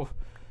way.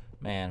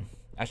 Man,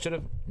 I should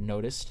have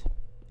noticed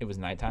it was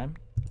nighttime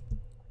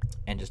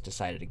and just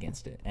decided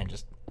against it and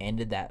just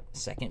ended that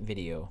second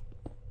video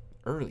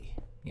early,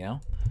 you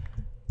know?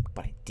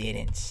 But I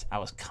didn't. I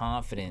was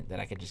confident that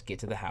I could just get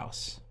to the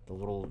house. The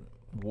little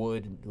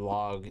wood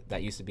log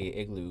that used to be an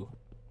igloo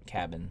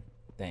cabin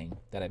thing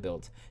that I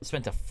built.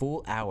 Spent a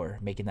full hour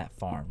making that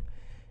farm,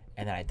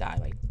 and then I died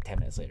like 10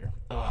 minutes later.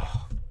 Ugh,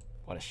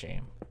 what a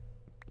shame.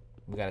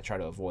 We gotta try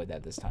to avoid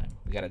that this time.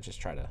 We gotta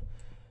just try to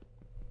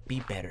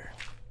be better.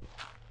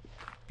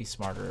 Be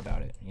smarter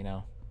about it, you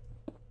know?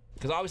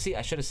 Because obviously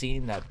I should have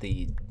seen that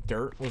the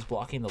dirt was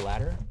blocking the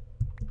ladder,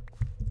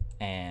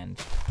 and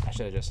I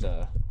should have just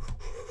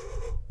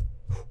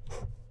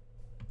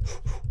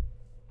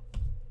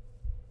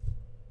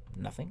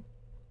nothing.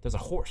 There's a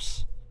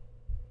horse.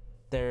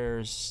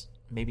 There's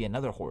maybe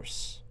another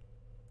horse.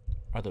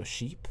 Are those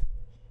sheep?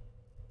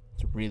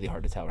 It's really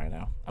hard to tell right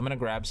now. I'm gonna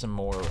grab some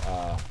more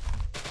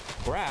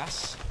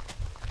grass.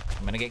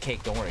 I'm gonna get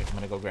cake, don't worry. I'm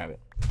gonna go grab it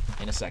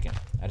in a second.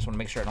 I just want to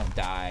make sure I don't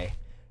die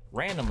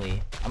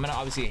randomly. I'm gonna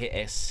obviously hit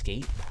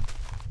escape.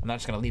 I'm not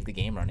just gonna leave the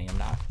game running. I'm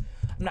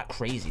not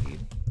crazy,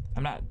 dude.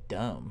 I'm not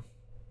dumb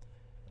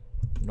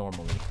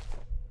normally.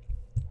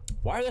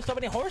 Why are there so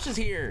many horses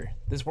here?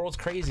 This world's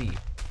crazy.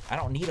 I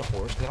don't need a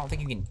horse because I don't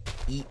think you can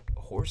eat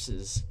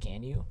horses,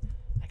 can you?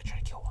 I could try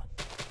to kill one.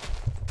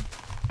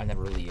 I've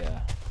never really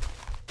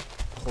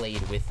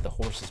played with the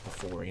horses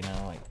before, you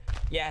know? Like,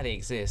 yeah, they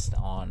exist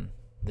on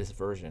this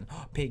version.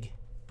 Piggy.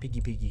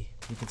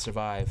 We can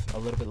survive a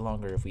little bit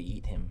longer if we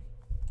eat him.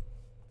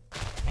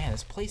 Man,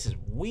 this place is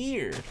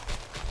weird.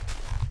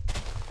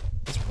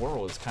 This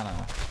world is kind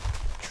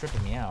of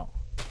tripping me out.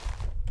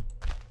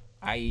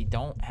 I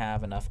don't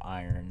have enough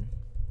iron.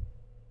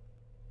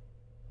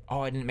 Oh,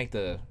 I didn't make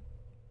the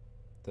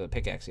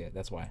pickaxe yet.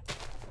 That's why.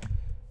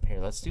 Here,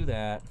 let's do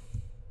that.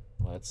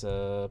 Let's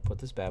put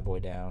this bad boy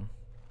down.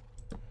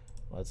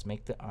 Let's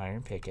make the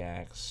iron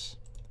pickaxe.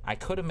 I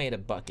could have made a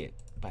bucket,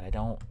 but I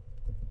don't.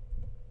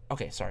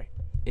 Okay, sorry.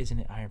 Isn't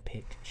it iron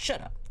pick?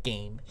 Shut up,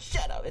 game.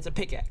 Shut up. It's a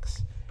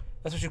pickaxe.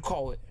 That's what you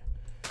call it.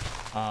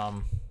 If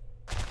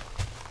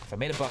I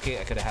made a bucket,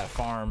 I could have had a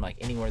farm like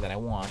anywhere that I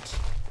want.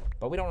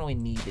 But we don't really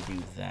need to do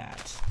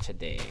that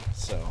today.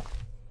 So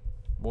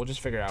we'll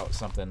just figure out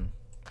something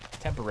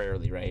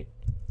temporarily, right?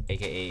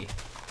 AKA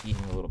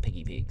eating the little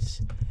piggy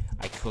pigs.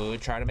 I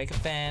could try to make a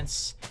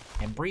fence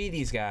and breed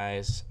these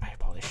guys. I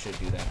probably should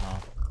do that, huh?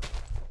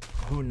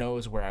 Who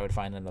knows where I would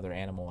find another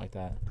animal like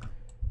that?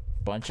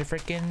 Bunch of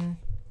freaking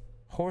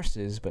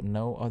horses, but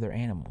no other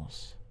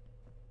animals.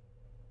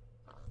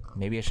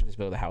 Maybe I should just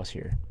build a house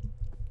here.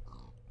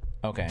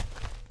 Okay.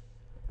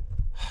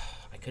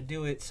 I could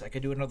do it. I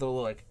could do another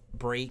little like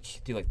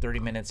break, do like 30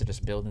 minutes of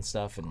just building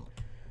stuff and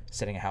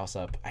setting a house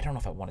up. I don't know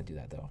if I want to do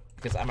that though,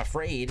 because I'm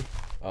afraid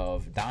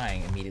of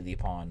dying immediately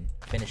upon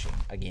finishing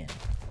again.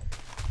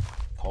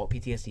 Call it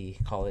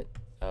PTSD, call it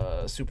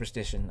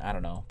superstition, I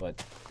don't know,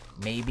 but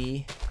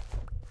maybe.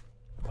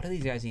 What do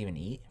these guys even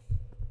eat?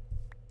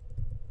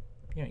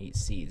 You don't eat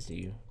seeds, do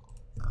you?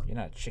 You're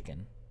not a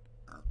chicken.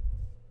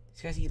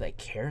 These guys eat like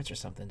carrots or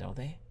something, don't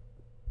they?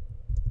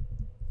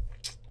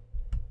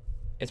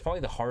 It's probably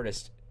the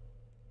hardest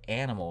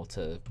animal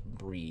to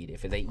breed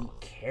if they eat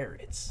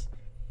carrots.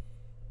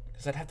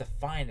 Because I'd have to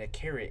find a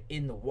carrot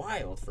in the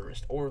wild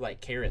first, or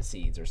like carrot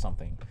seeds or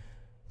something.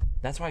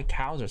 That's why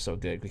cows are so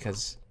good,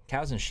 because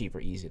cows and sheep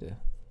are easy to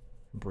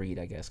breed,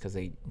 I guess, because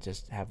they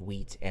just have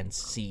wheat and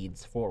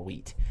seeds for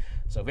wheat.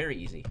 So very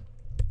easy.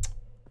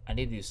 I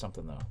need to do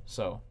something though.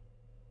 So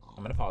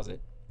I'm gonna pause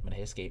it. I'm gonna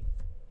hit escape.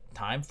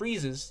 Time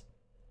freezes.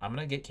 I'm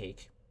gonna get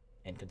cake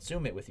and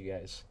consume it with you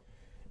guys,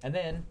 and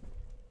then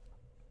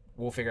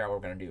we'll figure out what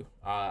we're gonna do.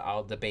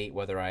 I'll debate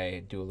whether I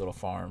do a little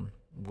farm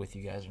with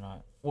you guys or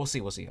not. We'll see.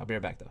 I'll be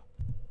right back though.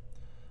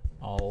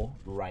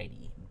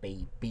 Alrighty,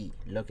 baby.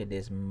 Look at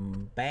this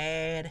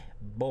bad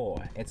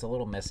boy. It's a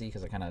little messy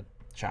because I kind of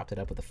chopped it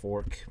up with a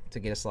fork to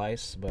get a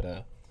slice, but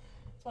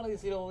it's one of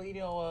these little, you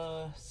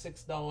know,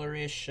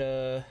 $6-ish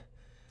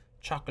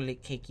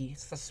chocolate cakey.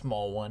 It's a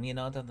small one, you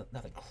know,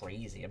 nothing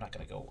crazy. I'm not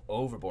gonna go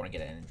overboard and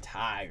get an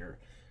entire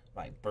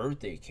like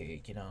birthday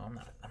cake, you know.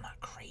 I'm not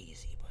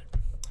crazy, but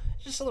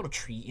it's just a little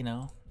treat, you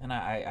know. And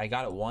I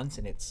got it once,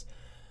 and it's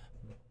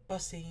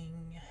busting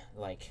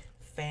like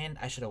fan?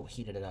 I should have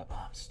heated it up.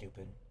 Oh, I'm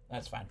stupid.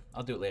 That's fine.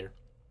 I'll do it later.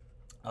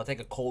 I'll take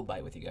a cold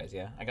bite with you guys,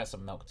 yeah? I got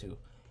some milk, too.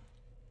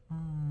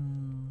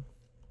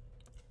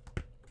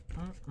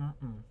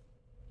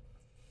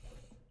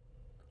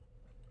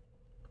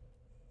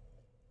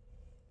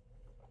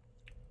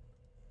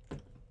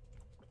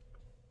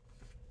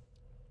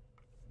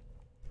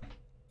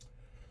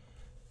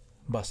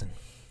 Bussin'.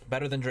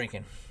 Better than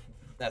drinking.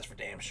 That's for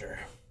damn sure.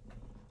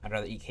 I'd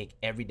rather eat cake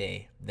every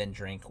day than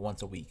drink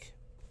once a week.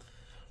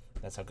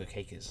 That's how good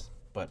cake is.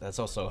 But that's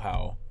also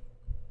how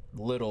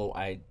little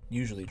I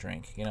usually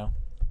drink, you know?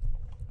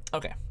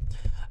 Okay.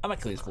 I'm gonna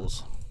kill these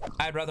fools.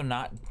 I'd rather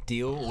not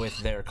deal with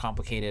their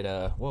complicated,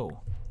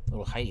 whoa.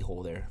 Little hidey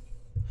hole there.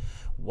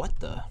 What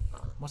the?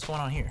 What's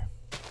going on here?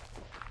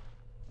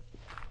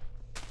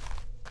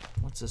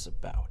 What's this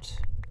about?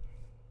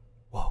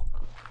 Whoa.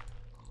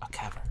 A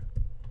cavern.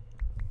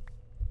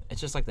 It's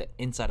just like the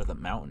inside of the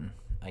mountain,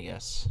 I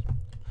guess.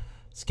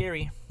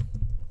 Scary,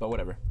 but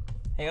whatever.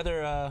 Hey,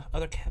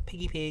 other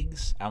piggy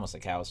pigs. I almost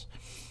said cows.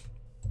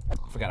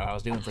 Forgot what I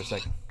was doing for a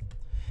second.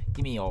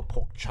 Give me your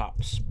pork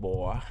chops,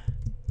 boy.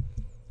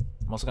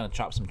 I'm also gonna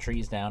chop some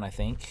trees down, I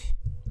think,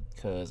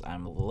 because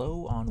I'm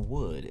low on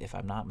wood, if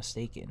I'm not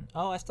mistaken.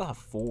 Oh, I still have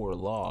 4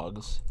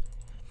 logs.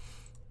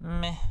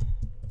 Meh.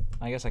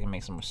 I guess I can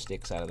make some more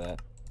sticks out of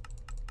that.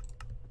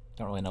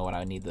 Don't really know what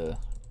I need the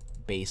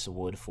base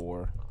wood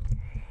for.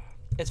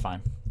 It's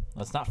fine.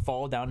 Let's not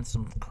fall down in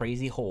some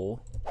crazy hole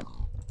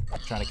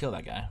trying to kill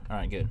that guy.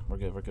 Alright, good. We're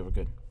good, we're good, we're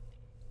good.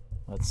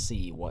 Let's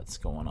see what's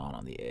going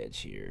on the edge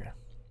here.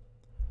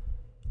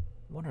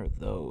 What are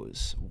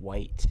those?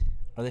 White.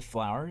 Are they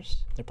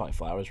flowers? They're probably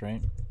flowers,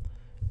 right?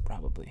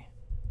 Probably.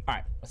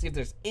 Alright, let's see if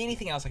there's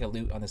anything else I can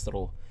loot on this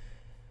little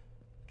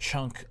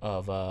chunk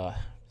of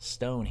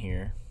stone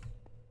here.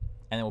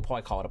 And then we'll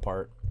probably call it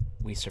apart.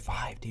 We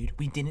survived, dude.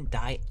 We didn't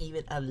die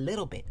even a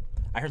little bit.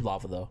 I heard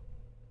lava, though.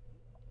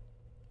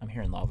 I'm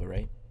hearing lava,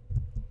 right?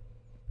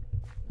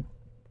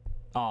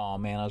 Oh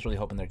man, I was really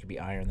hoping there could be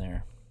iron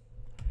there.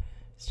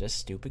 It's just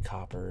stupid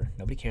copper.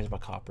 Nobody cares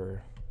about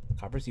copper.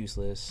 Copper's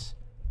useless.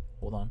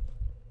 Hold on.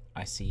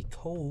 I see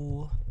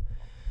coal.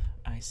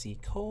 I see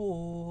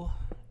coal.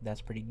 That's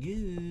pretty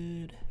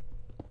good.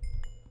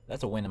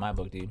 That's a win in my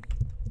book, dude.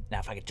 Now,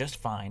 if I could just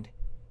find...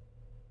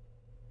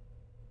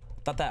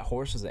 I thought that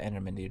horse was the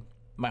Enderman, dude.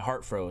 My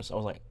heart froze. I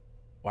was like,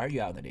 why are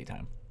you out in the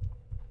daytime?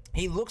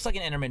 He looks like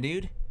an Enderman,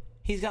 dude.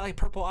 He's got like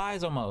purple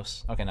eyes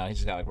almost. Okay, no, he's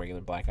just got like regular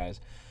black eyes.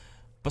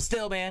 But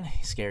still, man,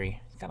 he's scary.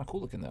 He's kind of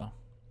cool looking though.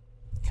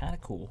 Kind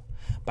of cool.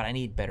 But I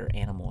need better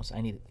animals.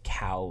 I need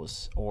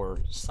cows or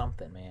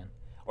something, man.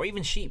 Or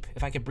even sheep.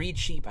 If I could breed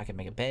sheep, I could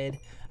make a bed.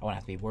 I won't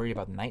have to be worried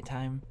about the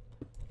nighttime.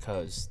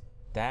 Because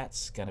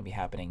that's going to be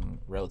happening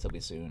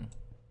relatively soon.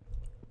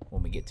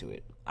 When we get to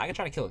it. I could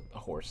try to kill a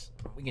horse.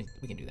 We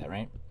can do that,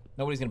 right?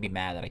 Nobody's going to be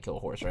mad that I kill a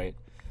horse, right?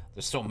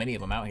 There's so many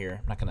of them out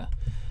here. I'm not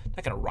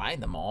gonna ride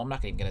them all. I'm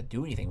not even gonna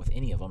do anything with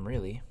any of them,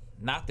 really.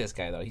 Not this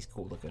guy though. He's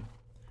cool looking.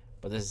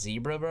 But this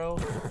zebra, bro,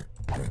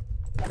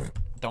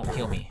 don't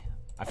kill me.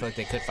 I feel like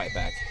they could fight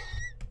back.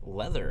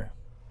 Leather.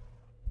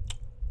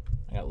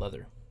 I got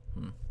leather.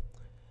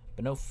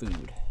 But no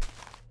food.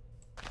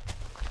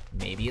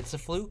 Maybe it's a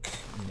fluke.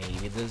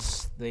 Maybe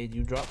they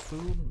do drop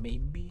food.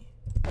 Maybe.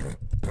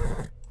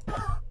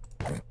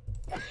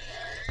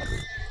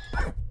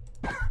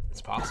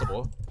 It's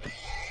possible.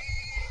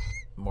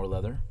 More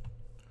leather.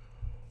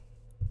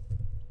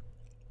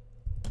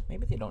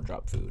 Maybe they don't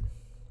drop food.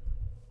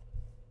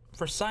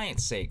 For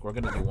science sake, we're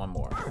gonna do one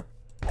more.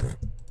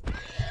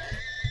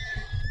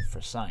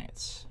 For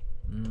science.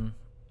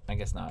 I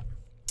guess not.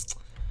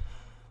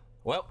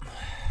 Well,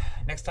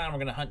 next time we're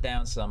gonna hunt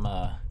down some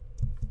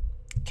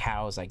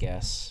cows, I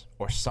guess,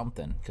 or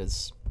something,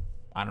 because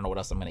I don't know what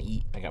else I'm gonna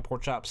eat. I got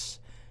pork chops.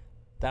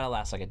 That'll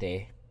last like a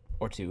day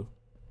or two.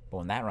 But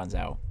when that runs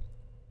out,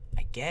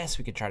 I guess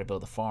we could try to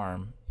build a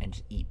farm and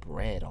just eat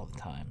bread all the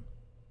time.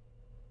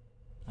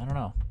 I don't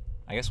know.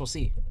 I guess we'll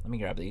see. Let me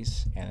grab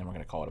these, and then we're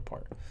going to call it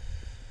apart.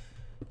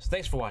 So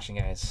thanks for watching,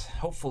 guys.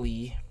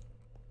 Hopefully,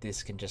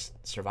 this can just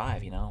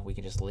survive, you know? We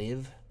can just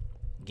live,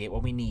 get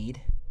what we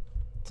need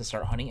to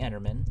start hunting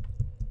Enderman,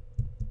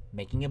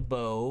 making a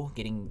bow,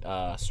 getting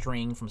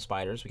string from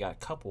spiders. We got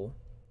a couple.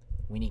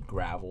 We need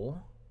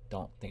gravel.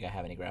 Don't think I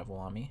have any gravel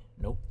on me.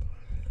 Nope.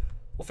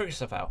 We'll figure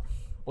stuff out.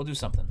 We'll do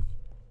something.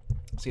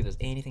 See if there's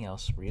anything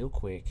else real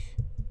quick.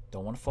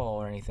 Don't want to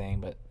fall or anything,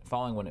 but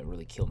falling wouldn't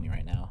really kill me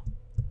right now.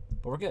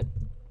 But we're good.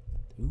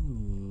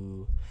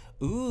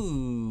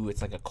 Ooh,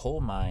 it's like a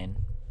coal mine.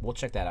 We'll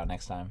check that out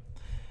next time.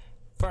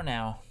 For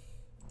now,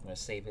 I'm gonna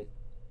save it.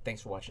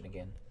 Thanks for watching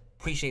again.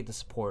 Appreciate the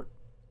support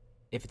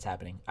if it's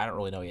happening. I don't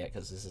really know yet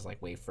because this is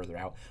like way further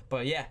out.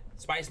 But yeah,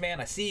 Spice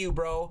Man, I see you,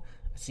 bro.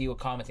 I see you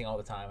commenting all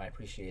the time. I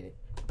appreciate it.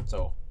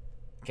 So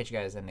catch you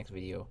guys in the next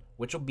video,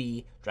 which will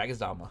be Dragon's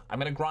Dogma. I'm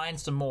gonna grind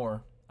some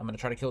more. I'm gonna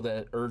try to kill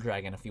the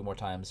Dragon a few more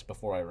times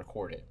before I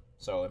record it.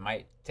 So it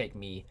might take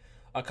me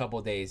a couple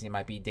of days. It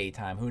might be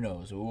daytime. Who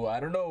knows? Ooh, I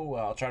don't know.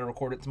 I'll try to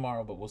record it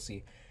tomorrow, but we'll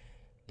see.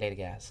 Later,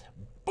 guys.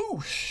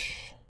 Boosh!